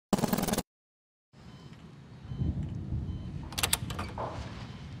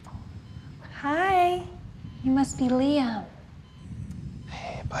You must be Liam.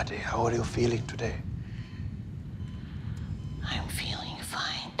 Hey, buddy, how are you feeling today? I'm feeling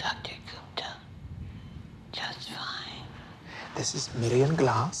fine, Dr. Gupta. Just fine. This is Miriam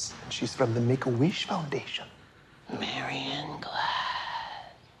Glass, and she's from the Make-A-Wish Foundation. Marion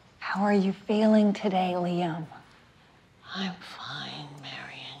Glass. How are you feeling today, Liam? I'm fine,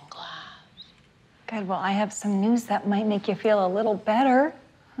 Marion Glass. Good. Well, I have some news that might make you feel a little better.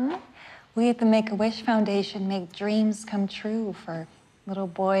 Huh? We at the Make-A-Wish Foundation make dreams come true for little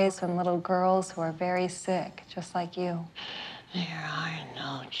boys and little girls who are very sick, just like you. There are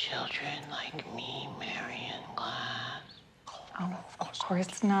no children like me, Marion Glass. Oh, of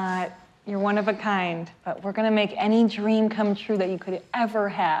course not. You're one of a kind, but we're gonna make any dream come true that you could ever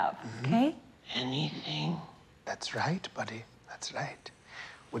have, okay? Anything? That's right, buddy. That's right.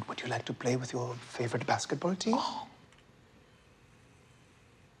 Would you like to play with your favorite basketball team? Oh.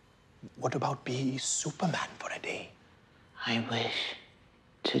 What about be Superman for a day? I wish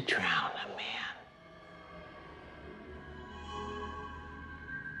to drown a man.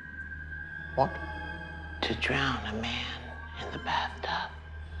 What? To drown a man in the bathtub.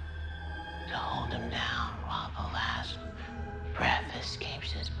 To hold him down while the last breath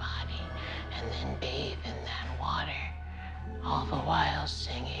escapes his body, and then bathe in that water, all the while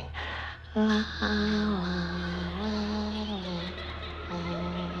singing, la, la, la, la.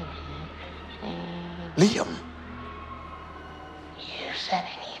 Liam! You said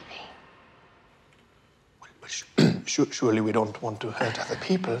anything? Well, surely we don't want to hurt other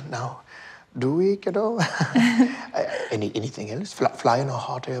people now, do we, kiddo? Anything else? Fly in a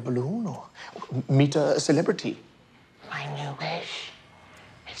hot air balloon or meet a celebrity? My new wish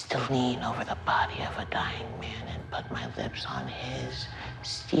is to lean over the body of a dying man and put my lips on his,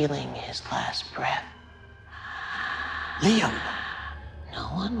 stealing his last breath. Liam! No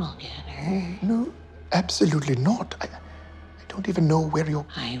one will get hurt. No, absolutely not. I don't even know where you're...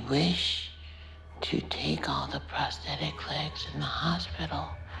 I wish to take all the prosthetic legs in the hospital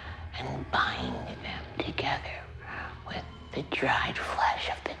and bind them together with the dried flesh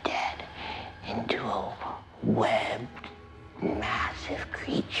of the dead into a webbed, massive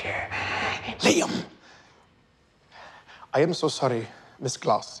creature. Liam! I am so sorry, Miss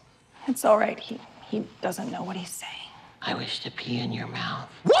Glass. It's all right. He doesn't know what he's saying. I wish to pee in your mouth.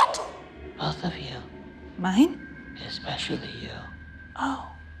 What? Both of you, Mine? especially you. Oh.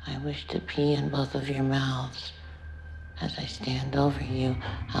 I wish to pee in both of your mouths. As I stand over you,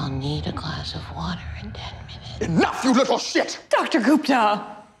 I'll need a glass of water in 10 minutes. Enough, you little shit! Dr. Gupta!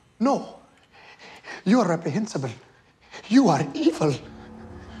 No. You are reprehensible. You are evil.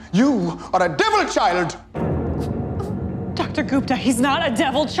 You are a devil child! Dr. Gupta, he's not a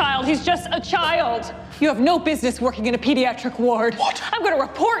devil child. He's just a child. You have no business working in a pediatric ward. What? I'm going to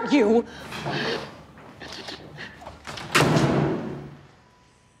report you.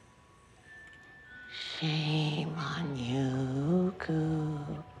 Shame on you,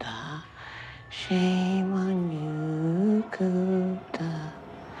 Gupta. Shame on you, Gupta.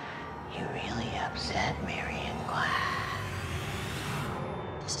 You really upset Marion Glass.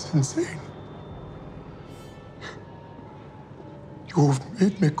 This is insane. You've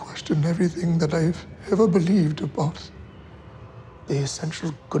made me question everything that I've ever believed about the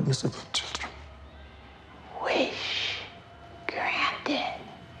essential goodness of children. Wish granted.